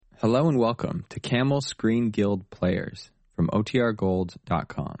Hello and welcome to Camel Screen Guild Players from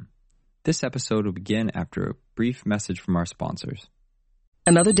OTRGold.com. This episode will begin after a brief message from our sponsors.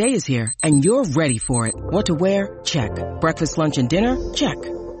 Another day is here, and you're ready for it. What to wear? Check. Breakfast, lunch, and dinner? Check.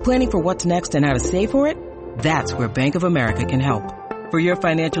 Planning for what's next and how to save for it? That's where Bank of America can help. For your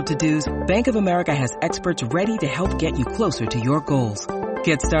financial to-dos, Bank of America has experts ready to help get you closer to your goals.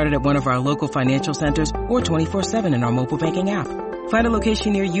 Get started at one of our local financial centers or 24/7 in our mobile banking app. Find a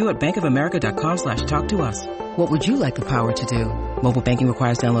location near you at bankofamerica.com/talktous. What would you like the power to do? Mobile banking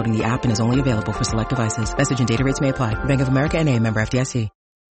requires downloading the app and is only available for select devices. Message and data rates may apply. Bank of America N.A., member FDIC.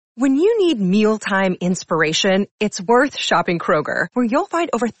 When you need mealtime inspiration, it's worth shopping Kroger, where you'll find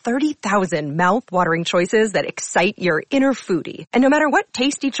over 30,000 mouth-watering choices that excite your inner foodie. And no matter what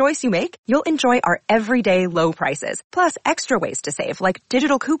tasty choice you make, you'll enjoy our everyday low prices, plus extra ways to save, like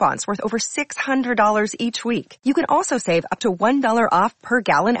digital coupons worth over $600 each week. You can also save up to $1 off per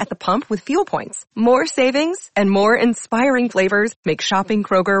gallon at the pump with fuel points. More savings and more inspiring flavors make shopping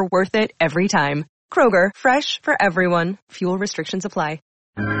Kroger worth it every time. Kroger, fresh for everyone. Fuel restrictions apply.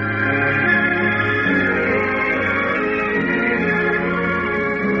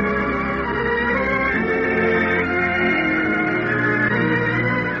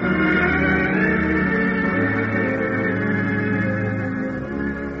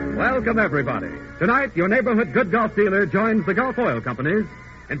 Welcome, everybody. Tonight, your neighborhood good golf dealer joins the Gulf Oil Companies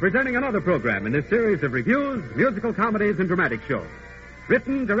in presenting another program in this series of reviews, musical comedies, and dramatic shows.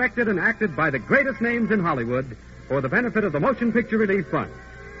 Written, directed, and acted by the greatest names in Hollywood for the benefit of the Motion Picture Relief Fund.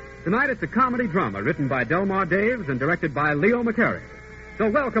 Tonight, it's a comedy drama written by Delmar Daves and directed by Leo McCarey. So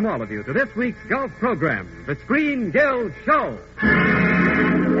welcome all of you to this week's Gulf program, the Screen Guild Show.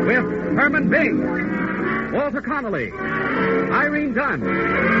 With Herman Bing, Walter Connolly, Irene Dunn,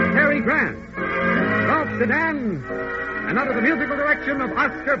 Cary Grant, Ralph Sedan, and under the musical direction of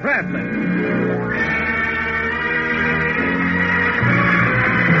Oscar Bradley.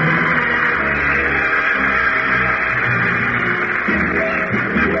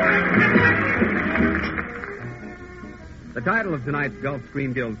 The title of tonight's Gulf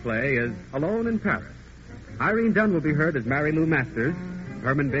Screen Guild play is Alone in Paris. Irene Dunn will be heard as Mary Lou Masters.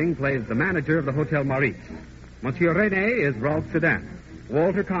 Herman Bing plays the manager of the Hotel Maurice. Monsieur René is Rolf Sedan.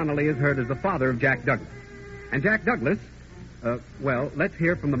 Walter Connolly is heard as the father of Jack Douglas. And Jack Douglas, well, let's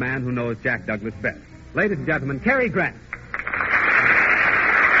hear from the man who knows Jack Douglas best. Ladies and gentlemen, Cary Grant.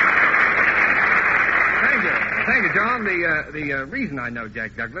 Thank you, John. The reason I know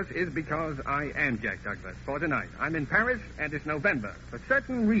Jack Douglas is because I am Jack Douglas for tonight. I'm in Paris, and it's November. For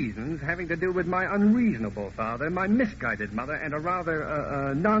certain reasons having to do with my unreasonable father, my misguided mother, and a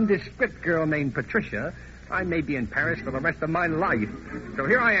rather nondescript girl named Patricia, I may be in Paris for the rest of my life. So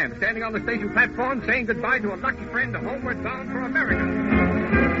here I am, standing on the station platform, saying goodbye to a lucky friend homeward bound for America.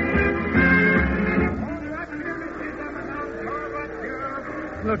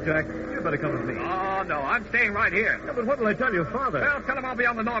 Look, Jack, you better come with me. Oh, no, I'm staying right here. Yeah, but what will I tell your father? Well, tell him I'll be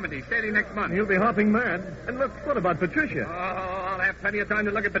on the Normandy, starting next month. He'll be hopping mad. And look, what about Patricia? Oh, I'll have plenty of time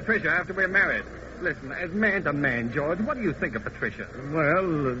to look at Patricia after we're married. Listen, as man to man, George, what do you think of Patricia?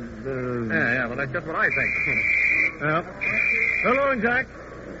 Well, well, that's just what I think. Well, so long, Jack.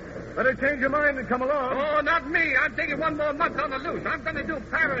 Better change your mind and come along. Oh, not me. I'm taking 1 more month on the loose. I'm going to do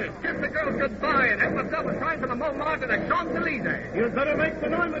Paris, kiss the girls goodbye, and have myself a try for the Montmartre and the Champs-Elysees. You'd better make the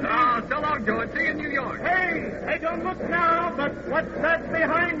Normandy. Oh, so long, George. See you in New York. Hey, don't look now, but what's that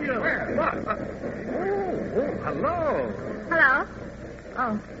behind you? Where? What? Hello. Hello?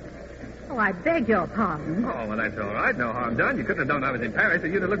 Oh, I beg your pardon. Oh, well, that's all right. No harm done. You couldn't have known I was in Paris, or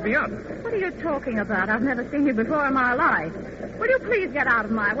you'd have looked me up. What are you talking about? I've never seen you before in my life. Will you please get out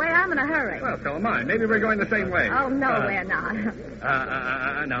of my way? I'm in a hurry. Well, so am I. Maybe we're going the same way. Oh, no, we're not.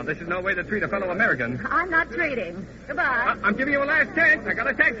 Now, this is no way to treat a fellow American. I'm not treating. Goodbye. I'm giving you a last chance. I got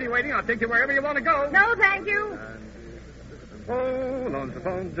a taxi waiting. I'll take you wherever you want to go. No, thank you. Oh, on the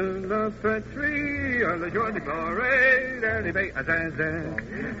phone to la patrie, on the joie de gloire,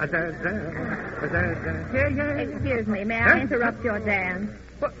 Excuse me, may I interrupt your dance?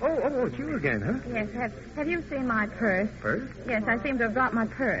 What? Oh, it's you again, huh? Yes, have you seen my purse? Purse? Yes, I seem to have got my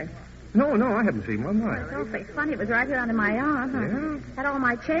purse. No, I haven't seen one. Why? It's awfully funny. It was right here under my arm. Yeah? Had all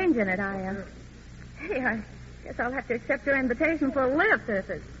my change in it. I guess I'll have to accept your invitation for a lift if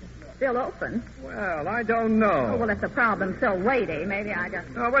it's still open. Well, I don't know. Oh, well, if the problem's so weighty, maybe I just...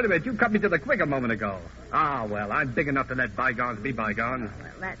 Oh, wait a minute. You cut me to the quick a moment ago. Ah, well, I'm big enough to let bygones be bygones.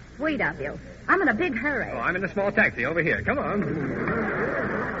 Well, that's sweet of you. I'm in a big hurry. Oh, I'm in a small taxi over here. Come on.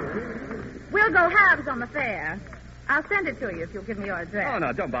 We'll go halves on the fare. I'll send it to you if you'll give me your address. Oh,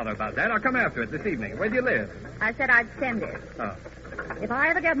 no, don't bother about that. I'll come after it this evening. Where do you live? I said I'd send it. Oh, If I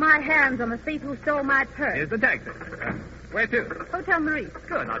ever get my hands on the thief who stole my purse. here's the taxi. Where to? Hotel Maurice.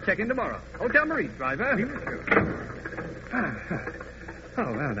 Good, I'll check in tomorrow. Hotel Maurice, driver.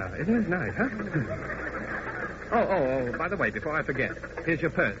 Oh, well, now, isn't this nice, huh? Oh, by the way, before I forget, here's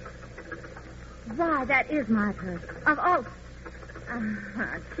your purse. Why, that is my purse. Of all...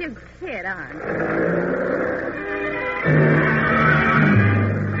 cute kid, aren't you?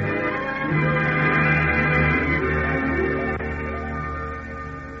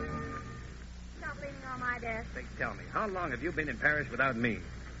 Stop leaning on my desk. Say, tell me, how long have you been in Paris without me?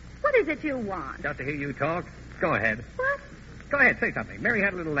 What is it you want? Just to hear you talk? Go ahead. What? Go ahead, say something. Mary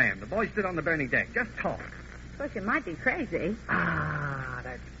had a little lamb. The boy stood on the burning deck. Just talk. Of course, you might be crazy. Ah,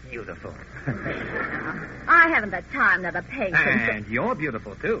 that's beautiful. I haven't the time nor the patience. And you're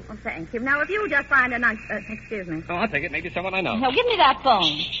beautiful, too. Well, thank you. Now, if you just find a nice... excuse me. Oh, I'll take it. Maybe someone I know. Now, give me that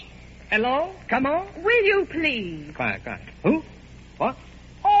phone. Hello? Come on. Will you, please? Quiet. Who? What?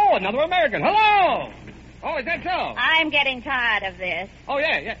 Oh, another American. Hello! Oh, is that so? I'm getting tired of this. Oh,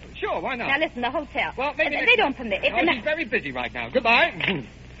 yeah. Sure, why not? Now, listen, the hotel. Well, maybe... They don't permit... Oh, she's very busy right now. Goodbye.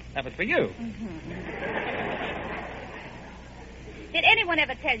 That was for you. Did anyone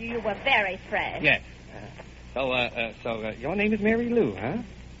ever tell you were very fresh? Yes. So your name is Mary Lou, huh?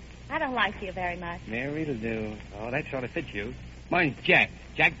 I don't like you very much. Mary Lou. Oh, that sort of fits you. Mine's Jack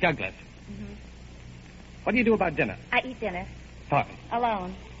Douglas. Mm-hmm. What do you do about dinner? I eat dinner. Pardon?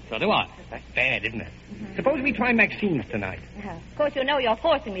 Alone. So do I. That's bad, isn't it? Mm-hmm. Suppose we try Maxine's tonight. Of course, you know you're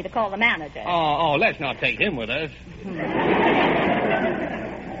forcing me to call the manager. Oh, let's not take him with us.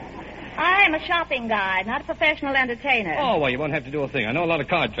 I am a shopping guide, not a professional entertainer. Oh, well, you won't have to do a thing. I know a lot of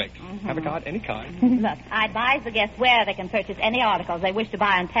card tricks. Mm-hmm. Have a card? Any card? Look, I advise the guests where they can purchase any articles they wish to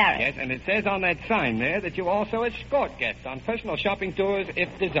buy in Paris. Yes, and it says on that sign there that you also escort guests on personal shopping tours if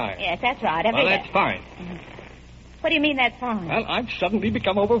desired. Yes, that's right. Well, that's fine. Mm-hmm. What do you mean that's fine? Well, I've suddenly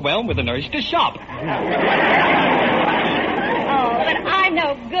become overwhelmed with an urge to shop. Oh, but I'm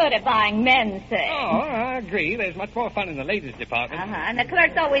no good at buying men's things. Oh, I agree. There's much more fun in the ladies' department. And the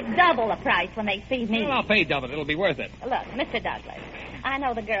clerks always double the price when they see me. Well, I'll pay double. It'll be worth it. Look, Mr. Douglas, I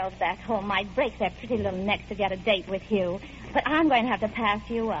know the girls back home might break their pretty little necks to get a date with you, but I'm going to have to pass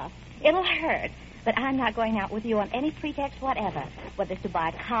you up. It'll hurt, but I'm not going out with you on any pretext whatever, whether it's to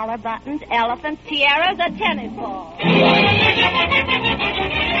buy collar buttons, elephants, tiaras, or tennis balls.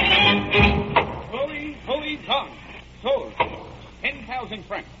 Holy tongue. Sold. 10,000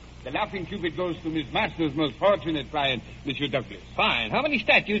 francs. The Laughing Cupid goes to Miss Master's most fortunate client, Monsieur Douglas. Fine. How many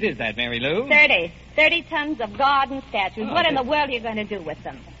statues is that, Mary Lou? 30. 30 tons of garden statues. What in the world are you going to do with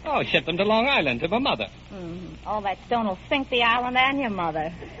them? Oh, ship them to Long Island to my mother. All that stone will sink the island and your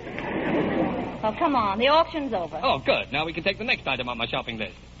mother. Oh, come on. The auction's over. Oh, good. Now we can take the next item on my shopping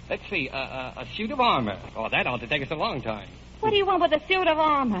list. Let's see. A suit of armor. Oh, that ought to take us a long time. What do you want with a suit of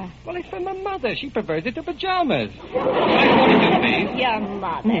armor? Well, it's for my mother. She prefers it to pajamas. Size 42, please. Your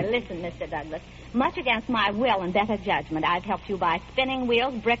mother. Listen, Mr. Douglas. Much against my will and better judgment, I've helped you buy spinning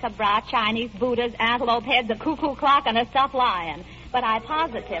wheels, bric-a-brac, Chinese Buddhas, antelope heads, a cuckoo clock, and a stuffed lion. But I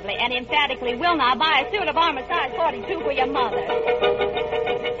positively and emphatically will not buy a suit of armor size 42 for your mother.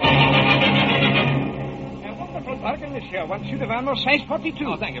 Wonderful bargain, monsieur. One suit of armor, size 42.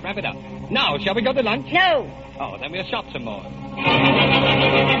 Oh, thank you. Wrap it up. Now, shall we go to lunch? No. Oh, then we'll shop some more.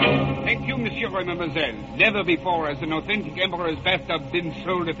 Thank you, monsieur and mademoiselle. Never before has an authentic emperor's bathtub been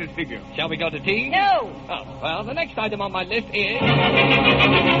sold at this figure. Shall we go to tea? No. Oh, well, the next item on my list is...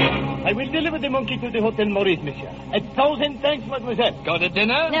 I will deliver the monkey to the Hotel Maurice, monsieur. 1,000 thanks, mademoiselle. Go to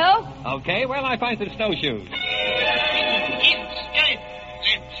dinner? No. Okay, well, I find some snowshoes.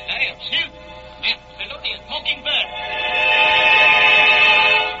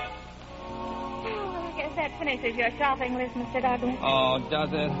 That finishes your shopping list, Mr. Douglas. Oh,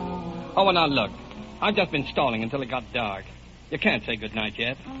 does it? Oh, well, now, look. I've just been stalling until it got dark. You can't say goodnight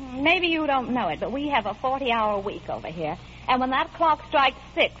yet. Maybe you don't know it, but we have a 40-hour week over here. And when that clock strikes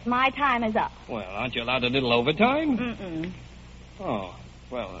 6, my time is up. Well, aren't you allowed a little overtime? Mm-mm. Oh,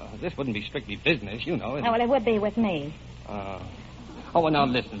 well, this wouldn't be strictly business, you know. Oh, well, it would be with me. Oh, well, now,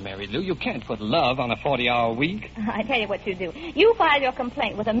 listen, Mary Lou. You can't put love on a 40-hour week. I tell you what you do. You file your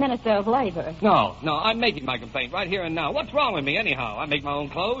complaint with the Minister of Labor. No, I'm making my complaint right here and now. What's wrong with me, anyhow? I make my own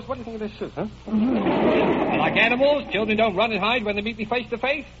clothes. What do you think of this suit, huh? Like animals, children don't run and hide when they meet me face to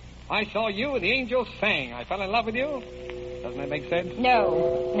face. I saw you and the angels sang. I fell in love with you. Doesn't that make sense?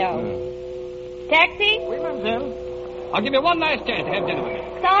 No. Taxi? Oui, mademoiselle. I'll give you one last chance to have dinner with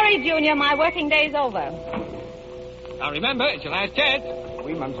me. Sorry, Junior, my working day's over. Now, remember, it's your last chance. Oui,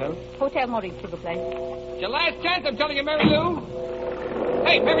 Oui, mademoiselle. Hotel Maurice, s'il vous plaît. It's your last chance, I'm telling you, Mary Lou.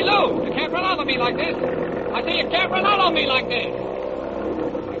 Hey, Mary Lou, you can't run out on me like this. I say you can't run out on me like this.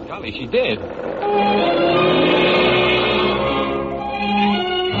 Golly, she did. That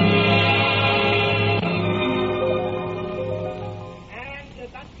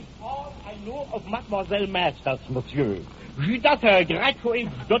is all I know of Mademoiselle Masters, monsieur. She does her graduate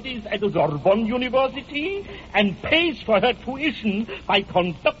studies at the Sorbonne University and pays for her tuition by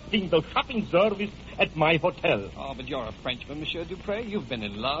conducting the shopping service at my hotel. Oh, but you're a Frenchman, Monsieur Dupré. You've been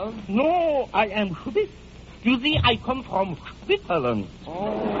in love. No, I am Swiss. You see, I come from Switzerland.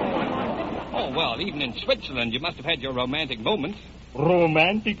 Oh, well, even in Switzerland, you must have had your romantic moments.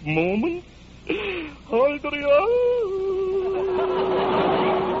 Romantic moments? Aldria.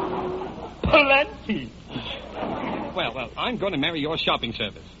 Plenty. Well, I'm going to marry your shopping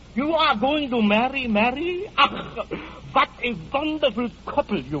service. You are going to marry? Ach, what a wonderful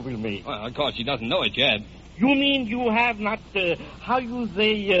couple you will make. Well, of course, she doesn't know it yet. You mean you have not,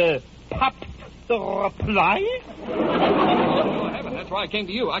 popped the reply? Oh, heaven, that's why I came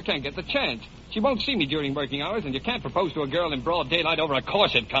to you. I can't get the chance. She won't see me during working hours, and you can't propose to a girl in broad daylight over a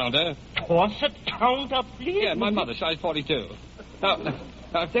corset counter. Corset counter, please? Yeah, my mother, size 42.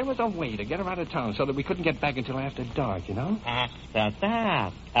 Now, if there was a way to get her out of town so that we couldn't get back until after dark, you know? After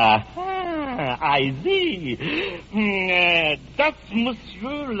that. Aha, I see. Does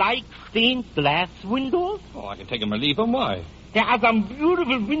monsieur like stained glass windows? Oh, I can take him or leave him. Why? There are some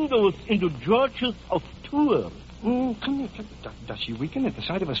beautiful windows in the churches of Tours. Oh, come here. Does she weaken at the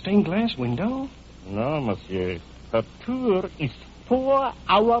sight of a stained glass window? No, monsieur. The tour is 4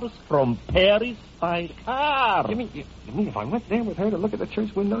 hours from Paris by car. You mean if I went there with her to look at the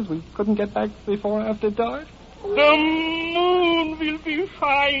church windows, we couldn't get back before after dark? The moon will be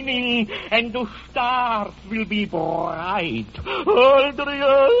shining, and the stars will be bright. Well,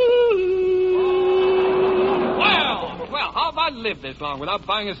 how about live this long without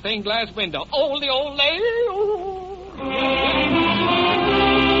buying a stained glass window? Ole, ole.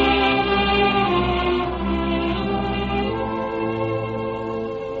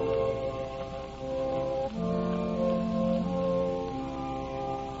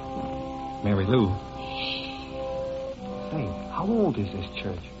 Mary Lou. Say, how old is this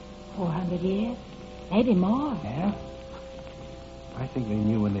church? 400 years. Maybe more. Yeah? I think they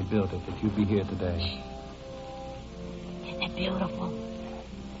knew when they built it that you'd be here today. Isn't it beautiful?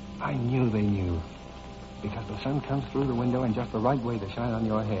 I knew they knew. Because the sun comes through the window in just the right way to shine on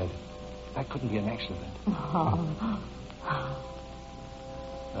your head. That couldn't be an accident.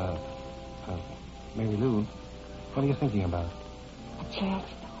 Mary Lou, what are you thinking about? A church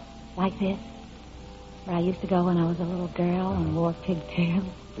like this, where I used to go when I was a little girl and wore pigtails.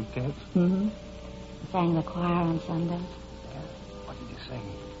 Pigtails? Mm-hmm. Sang the choir on Sundays. Yeah. What did you sing?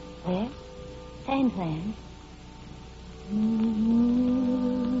 There? Same thing.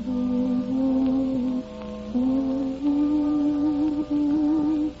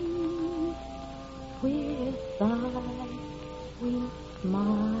 With thy sweet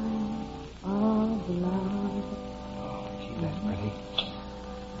smile of love. Oh, gee, that's pretty.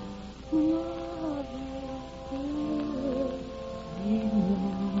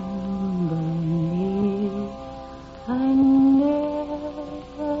 Remember me. I never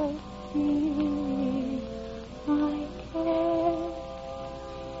see my care.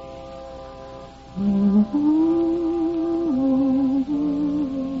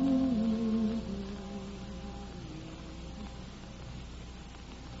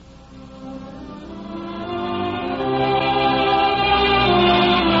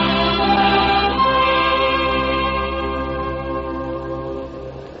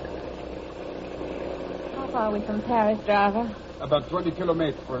 How far are we from Paris, driver? About 20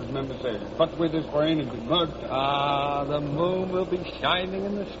 kilometers, for his members say. But with this rain and the mud. Ah, the moon will be shining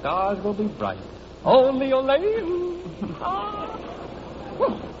and the stars will be bright. Only ole.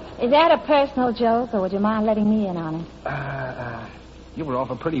 Is that a personal joke, or would you mind letting me in on it? You were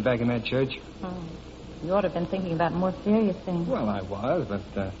awful pretty back in that church. Oh, you ought to have been thinking about more serious things. Well, I was, but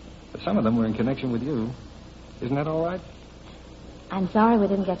some of them were in connection with you. Isn't that all right? I'm sorry we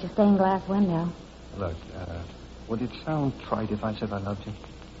didn't get your stained glass window. Look, would it sound trite if I said I loved you?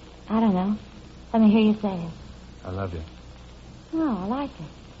 I don't know. Let me hear you say it. I love you. Oh, I like it.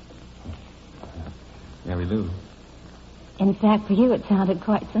 Mary Lou. In fact, for you, it sounded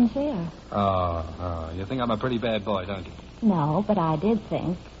quite sincere. Oh, you think I'm a pretty bad boy, don't you? No, but I did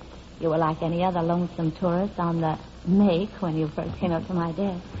think you were like any other lonesome tourist on the make when you first came up to my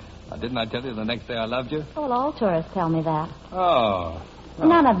desk. Didn't I tell you the next day I loved you? Well, all tourists tell me that. Oh,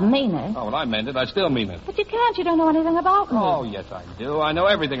 None of them mean it. Oh, well, I meant it. I still mean it. But you can't. You don't know anything about me. Oh, yes, I do. I know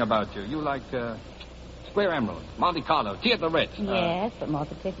everything about you. You like, Square Emerald, Monte Carlo, tea at the Ritz. Yes, but more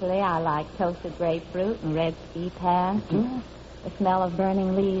particularly, I like toasted grapefruit and red ski pants and the smell of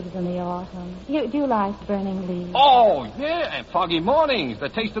burning leaves in the autumn. Do you like burning leaves? Oh, yeah, and foggy mornings, the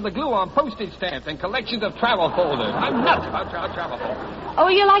taste of the glue on postage stamps, and collections of travel folders. I'm nuts about travel folders. Oh,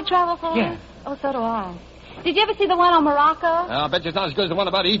 you like travel folders? Yeah. Oh, so do I. Did you ever see the one on Morocco? I bet you it's not as good as the one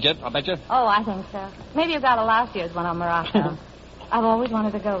about Egypt, I bet you. Oh, I think so. Maybe you got a last year's one on Morocco. I've always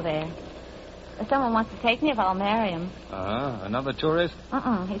wanted to go there. If someone wants to take me, if I'll marry him. Another tourist?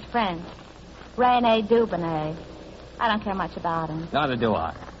 He's French. Rene Dubonnet. I don't care much about him. Neither do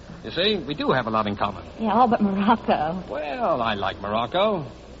I. You see, we do have a lot in common. Yeah, all but Morocco. Well, I like Morocco.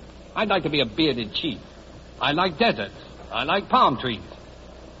 I'd like to be a bearded chief. I like deserts. I like palm trees.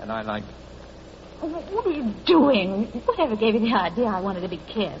 And I like... What are you doing? Whatever gave you the idea I wanted to be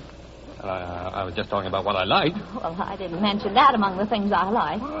kissed? I was just talking about what I liked. Well, I didn't mention that among the things I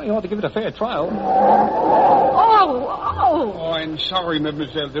like. Well, you ought to give it a fair trial. Oh, I'm sorry,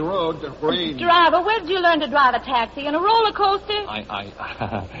 mademoiselle. The road, the rain. Driver, where did you learn to drive a taxi? In a roller coaster? I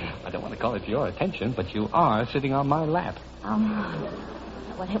don't want to call it to your attention, but you are sitting on my lap.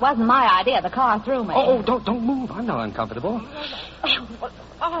 Well, it wasn't my idea. The car threw me. Oh, don't move. I'm not uncomfortable.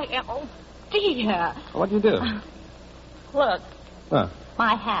 Oh, dear. What do you do? Look. Huh?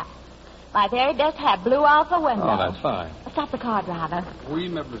 My hat. My very best hat blew out the window. Oh, that's fine. Stop the car, driver. Oui,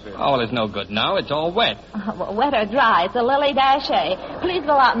 mademoiselle. Oh, well, it's no good now. It's all wet. Well, wet or dry, it's a Lily Daché. Please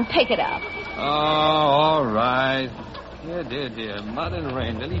go out and pick it up. Oh, all right. Dear. Mud and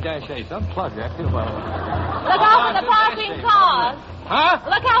rain. Lily Daché. Some plug that, too. Well. Look out for the passing cars. Huh?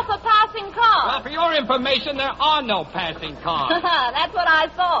 Look out for passing cars. Well, for your information, there are no passing cars. That's what I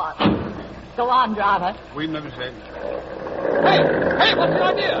thought. Go on, driver. Oui, mademoiselle. Hey, what's the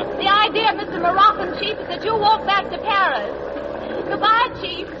idea? The idea, Mr. Moroccan Chief, is that you walk back to Paris. Goodbye,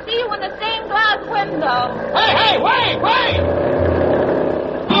 Chief. See you in the stained glass window. Hey, wait!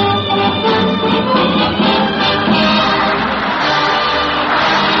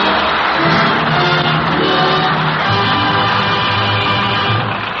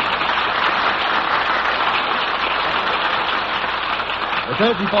 The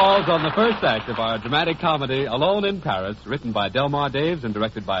curtain falls on the first act of our dramatic comedy, Alone in Paris, written by Delmar Daves and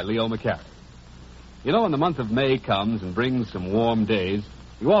directed by Leo McCarey. You know, when the month of May comes and brings some warm days,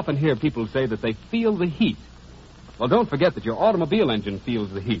 you often hear people say that they feel the heat. Well, don't forget that your automobile engine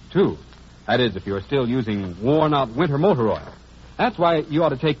feels the heat, too. That is, if you're still using worn-out winter motor oil. That's why you ought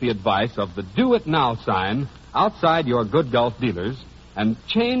to take the advice of the Do It Now sign outside your good Gulf dealers and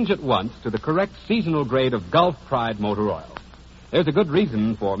change at once to the correct seasonal grade of Gulf Pride motor oil. There's a good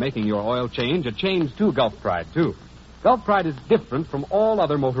reason for making your oil change a change to Gulf Pride, too. Gulf Pride is different from all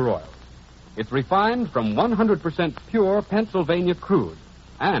other motor oils. It's refined from 100% pure Pennsylvania crude.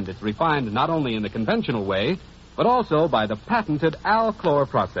 And it's refined not only in the conventional way, but also by the patented Alchlor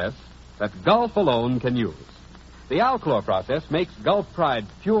process that Gulf alone can use. The Alchlor process makes Gulf Pride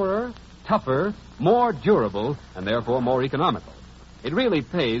purer, tougher, more durable, and therefore more economical. It really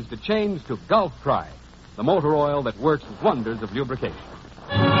pays to change to Gulf Pride, the motor oil that works wonders of lubrication.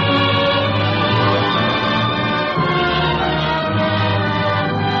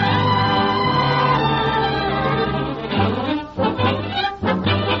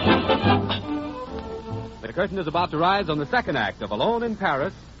 The curtain is about to rise on the second act of Alone in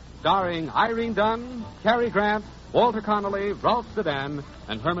Paris, starring Irene Dunn, Cary Grant, Walter Connolly, Ralph Sedan,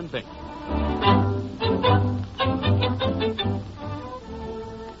 and Herman Pink.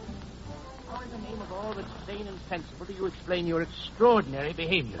 Sensible do you explain your extraordinary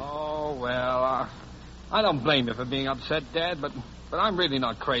behavior? Oh, well, I don't blame you for being upset, Dad, but I'm really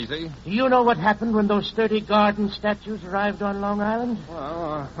not crazy. Do you know what happened when those 30 garden statues arrived on Long Island?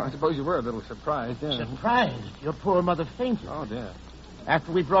 Well, I suppose you were a little surprised, yeah. Surprised? Your poor mother fainted. Oh, dear.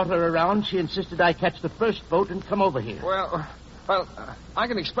 After we brought her around, she insisted I catch the first boat and come over here. Well, I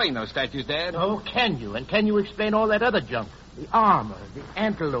can explain those statues, Dad. Oh, can you? And can you explain all that other junk? The armor, the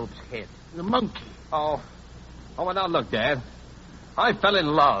antelope's head, the monkey. Oh, well, now look, Dad. I fell in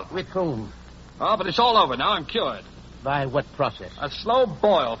love. With whom? Oh, but it's all over now. I'm cured. By what process? A slow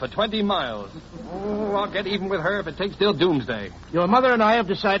boil for 20 miles. Oh, I'll get even with her if it takes till doomsday. Your mother and I have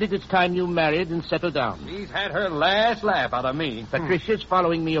decided it's time you married and settled down. She's had her last laugh out of me. Patricia's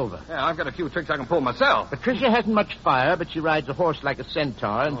following me over. Yeah, I've got a few tricks I can pull myself. Patricia hasn't much fire, but she rides a horse like a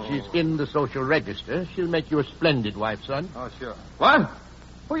centaur, and she's in the social register. She'll make you a splendid wife, son. Oh, sure. What?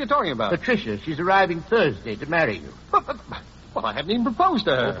 Who are you talking about? Patricia. She's arriving Thursday to marry you. Well, I haven't even proposed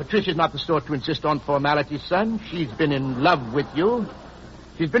to her. Oh, Patricia's not the sort to insist on formalities, son. She's been in love with you.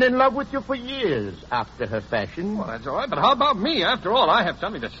 She's been in love with you for years, after her fashion. Well, that's all right, but how about me? After all, I have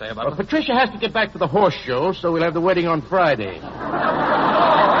something to say about Well, it. Patricia has to get back to the horse show, so we'll have the wedding on Friday.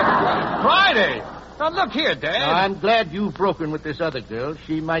 Friday? Now, look here, Dad. Now, I'm glad you've broken with this other girl.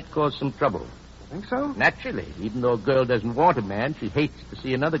 She might cause some trouble. Think so? Naturally. Even though a girl doesn't want a man, she hates to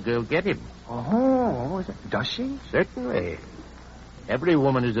see another girl get him. Oh, does she? Certainly. Every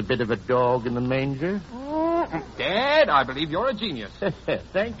woman is a bit of a dog in the manger. Dad, I believe you're a genius.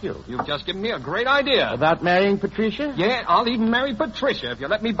 Thank you. You've just given me a great idea. About marrying Patricia? Yeah, I'll even marry Patricia if you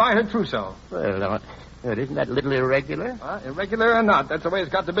let me buy her trousseau. Well, isn't that a little irregular? Irregular or not, that's the way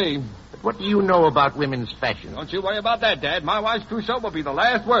it's got to be. But what do you know about women's fashion? Don't you worry about that, Dad. My wife's trousseau will be the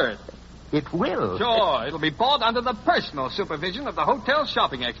last word. It will? Sure. It'll be bought under the personal supervision of the hotel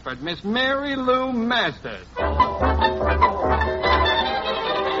shopping expert, Miss Mary Lou Masters.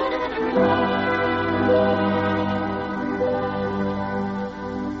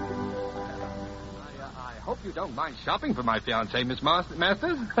 I hope you don't mind shopping for my fiancée, Miss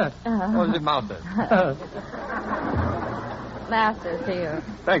Masters. Or is it Masters? Masters to you.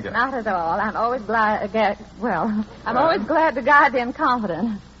 Thank you. Not at all. I'm always glad always glad to guide the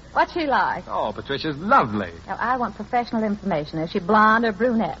incompetent. What's she like? Oh, Patricia's lovely. Now, I want professional information. Is she blonde or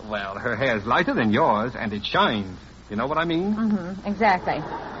brunette? Well, her hair's lighter than yours, and it shines. You know what I mean? Mm-hmm. Exactly.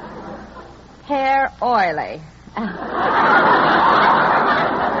 Hair oily.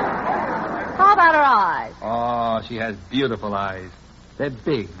 How about her eyes? Oh, she has beautiful eyes. They're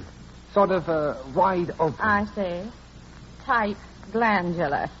big. Sort of wide open. I see. Tight,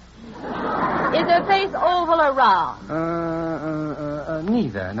 glandular. Is her face oval or round?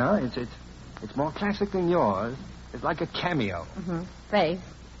 Neither, no. It's more classic than yours. It's like a cameo. Mm-hmm. Face.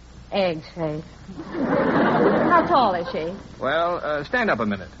 Egg face. How tall is she? Well, stand up a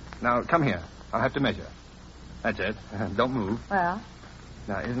minute. Now, come here. I'll have to measure. That's it. Don't move. Well?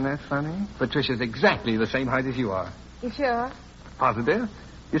 Now, isn't that funny? Patricia's exactly the same height as you are. You sure? Positive.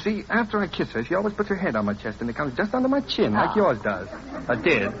 You see, after I kiss her, she always puts her head on my chest, and it comes just under my chin, like yours does.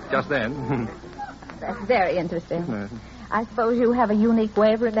 Did, just then. That's very interesting. I suppose you have a unique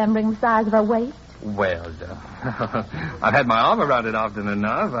way of remembering the size of her waist? Well, I've had my arm around it often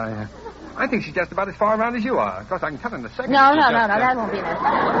enough. I think she's just about as far around as you are. Of course, I can tell in a second. No, that won't be necessary.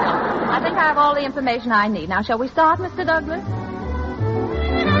 I think I have all the information I need. Now, shall we start, Mr. Douglas?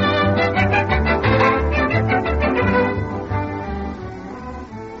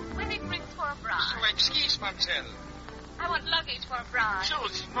 Excuse, mademoiselle. I want luggage for a bride.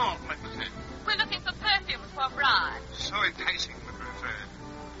 Chose, no, mademoiselle. We're looking for perfumes for a bride. So enticing, mademoiselle.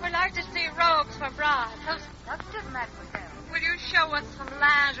 We'd like to see robes for brides. So seductive, mademoiselle. Will you show us some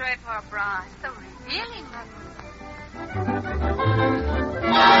lingerie for a bride? So revealing, mademoiselle.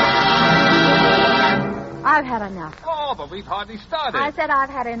 I've had enough. Oh, but we've hardly started. I said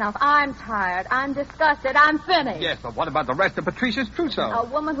I've had enough. I'm tired. I'm disgusted. I'm finished. Yes, but what about the rest of Patricia's trousseau? A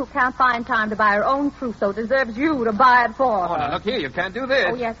woman who can't find time to buy her own trousseau deserves you to buy it for her. Oh, now, look here. You can't do this.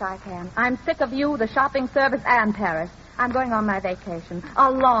 Oh, yes, I can. I'm sick of you, the shopping service, and Paris. I'm going on my vacation. A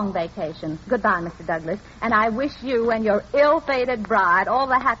long vacation. Goodbye, Mr. Douglas. And I wish you and your ill-fated bride all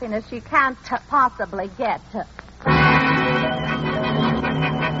the happiness she can't possibly get.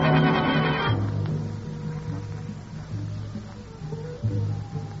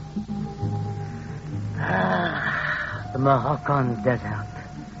 The Moroccan desert.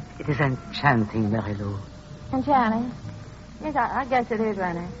 It is enchanting, Marilou. Enchanting? Yes, I guess it is,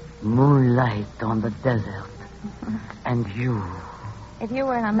 Rennie. Moonlight on the desert. And you. If you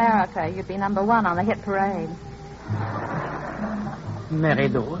were in America, you'd be number one on the hit parade.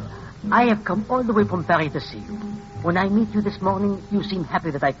 Marilou, I have come all the way from Paris to see you. When I meet you this morning, you seem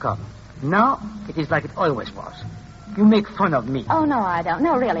happy that I come. Now, it is like it always was. You make fun of me. Oh, no, I don't.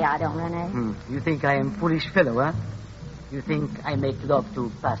 No, really, I don't, Rene. You think I am foolish fellow, huh? You think I make love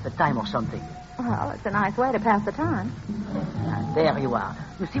to pass the time or something? Well, it's a nice way to pass the time. There you are.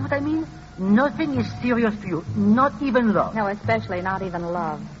 You see what I mean? Nothing is serious to you. Not even love. No, especially not even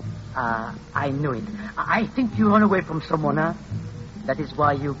love. I knew it. I think you run away from someone, huh? That is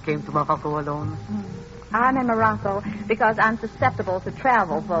why you came to Morocco alone? I'm in Morocco because I'm susceptible to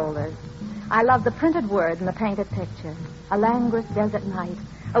travel folders. I love the printed word and the painted picture. A languorous desert night,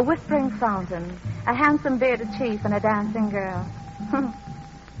 a whispering fountain, a handsome bearded chief, and a dancing girl.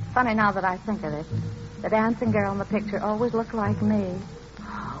 Funny now that I think of it. The dancing girl in the picture always looked like me.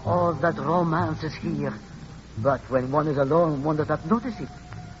 All that romance is here. But when one is alone, one does not notice it.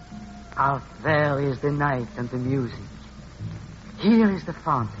 Out there is the night and the music. Here is the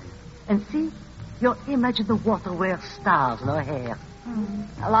fountain. And see, your image in the water wears stars in her hair.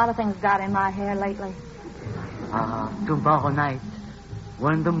 A lot of things got in my hair lately. Tomorrow night,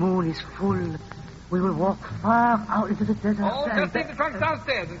 When the moon is full, we will walk far out into the desert. Oh, just leave the trunks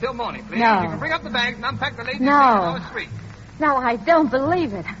downstairs until morning, please. No. You can bring up the bags and unpack the ladies' No. on the street. No, I don't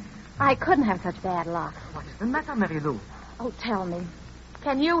believe it. I couldn't have such bad luck. What is the matter, Mary Lou? Oh, tell me.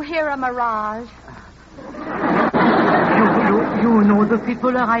 Can you hear a mirage? You know the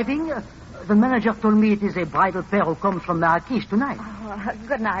people arriving? The manager told me it is a bridal pair who comes from Marrakech tonight. Oh,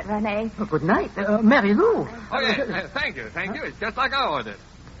 good night, Rene. Good night. Mary Lou. Oh, yes. Thank you. It's just like I ordered.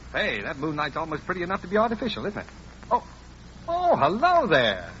 Hey, that moonlight's almost pretty enough to be artificial, isn't it? Oh, hello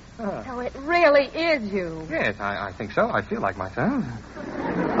there. So it really is you. Yes, I think so. I feel like myself.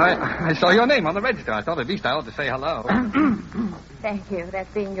 I saw your name on the register. I thought at least I ought to say hello. Thank you.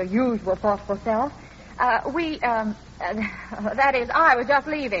 That's being your usual thoughtful self. That is, I was just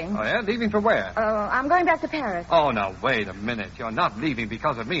leaving. Oh, yeah? Leaving for where? I'm going back to Paris. Oh, now, wait a minute. You're not leaving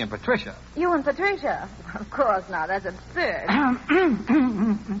because of me and Patricia. You and Patricia? Of course not. That's absurd.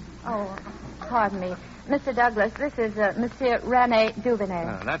 Oh, pardon me. Mr. Douglas, this is Monsieur Rene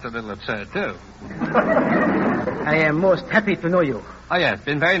Duvenet. That's a little absurd, too. I am most happy to know you. Oh, yes,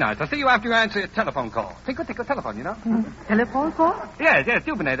 been very nice. I'll see you after you answer your telephone call. Tickle, telephone, you know? Telephone call? Yes,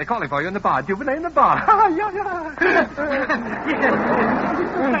 Duvenet. They're calling for you in the bar. Duvenet in the bar.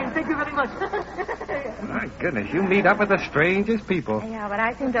 Thank you very much. My goodness, you meet up with the strangest people. Yeah, but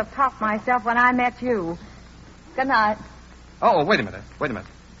I seem to have popped myself when I met you. Good night. Oh, wait a minute.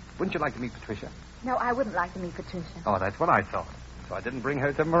 Wouldn't you like to meet Patricia? No, I wouldn't like to meet Patricia. Oh, that's what I thought. So I didn't bring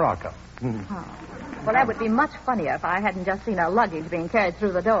her to Morocco. Oh. Well, that would be much funnier if I hadn't just seen her luggage being carried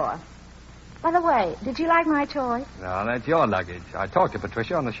through the door. By the way, did you like my choice? No, that's your luggage. I talked to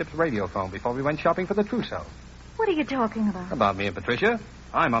Patricia on the ship's radio phone before we went shopping for the trousseau. What are you talking about? About me and Patricia.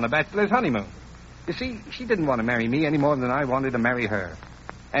 I'm on a bachelor's honeymoon. You see, she didn't want to marry me any more than I wanted to marry her.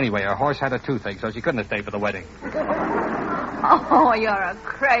 Anyway, her horse had a toothache, so she couldn't have stayed for the wedding. Oh, you're a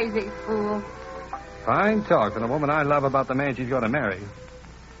crazy fool. Fine talk from the woman I love about the man she's going to marry.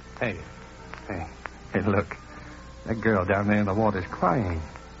 Hey, look. That girl down there in the water's crying.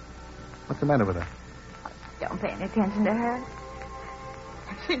 What's the matter with her? Don't pay any attention to her.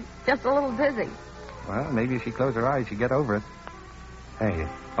 She's just a little dizzy. Well, maybe if she closed her eyes, she'd get over it. Hey,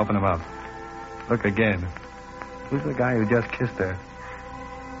 open them up. Look again. Who's the guy who just kissed her?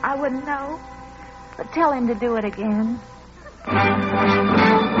 I wouldn't know. But tell him to do it again.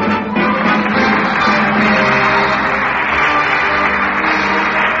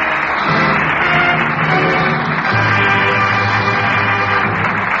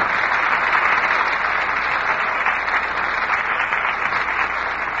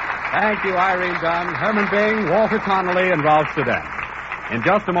 Thank you, Irene Dunn, Herman Bing, Walter Connolly, and Ralph Sedan. In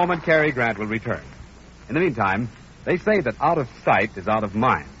just a moment, Cary Grant will return. In the meantime, they say that out of sight is out of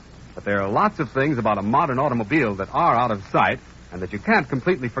mind. But there are lots of things about a modern automobile that are out of sight and that you can't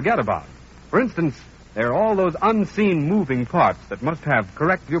completely forget about. For instance, there are all those unseen moving parts that must have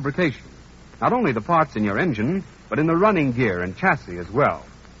correct lubrication. Not only the parts in your engine, but in the running gear and chassis as well.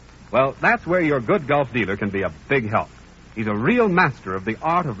 Well, that's where your good Gulf dealer can be a big help. He's a real master of the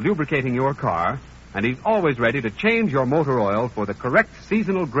art of lubricating your car, and he's always ready to change your motor oil for the correct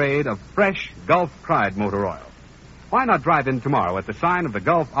seasonal grade of fresh Gulf Pride motor oil. Why not drive in tomorrow at the sign of the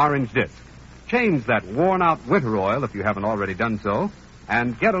Gulf Orange Disc? Change that worn-out winter oil if you haven't already done so,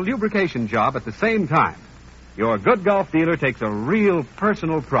 and get a lubrication job at the same time. Your good Gulf dealer takes a real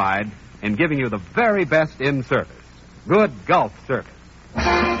personal pride in giving you the very best in service. Good Gulf service.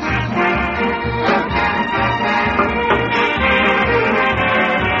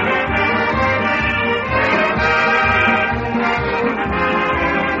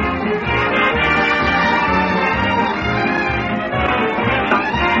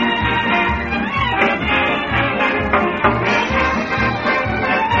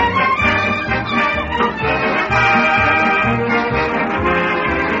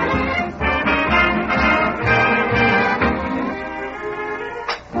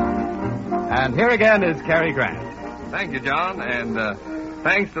 And here again is Cary Grant. Thank you, John, and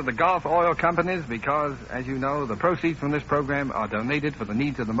thanks to the Gulf Oil Companies because, as you know, the proceeds from this program are donated for the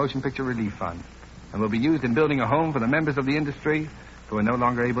needs of the Motion Picture Relief Fund and will be used in building a home for the members of the industry who are no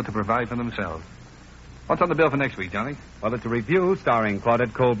longer able to provide for themselves. What's on the bill for next week, Johnny? Well, it's a review starring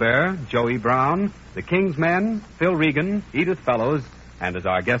Claudette Colbert, Joey Brown, the King's Men, Phil Regan, Edith Fellows, and as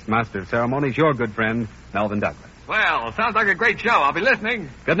our guest master of ceremonies, your good friend, Melvin Douglas. Well, sounds like a great show. I'll be listening.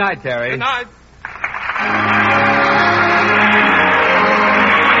 Good night, Terry. Good night.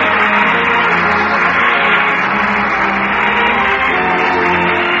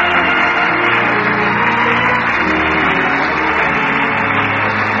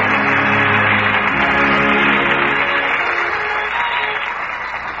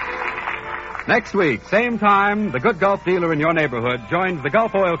 Next week, same time, the good Gulf dealer in your neighborhood joins the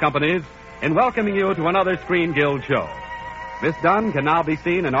Gulf Oil Companies in welcoming you to another Screen Guild show. Miss Dunn can now be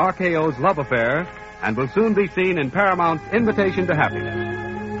seen in RKO's Love Affair and will soon be seen in Paramount's Invitation to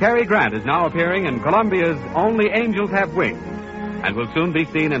Happiness. Cary Grant is now appearing in Columbia's Only Angels Have Wings and will soon be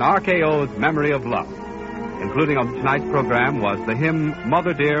seen in RKO's Memory of Love. Including on tonight's program was the hymn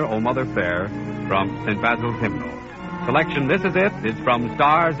Mother Dear, O Mother Fair from St. Basil's Hymnal. Selection This Is It is from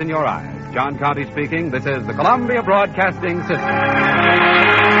Stars in Your Eyes. John Conte speaking. This is the Columbia Broadcasting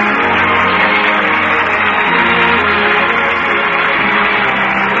System.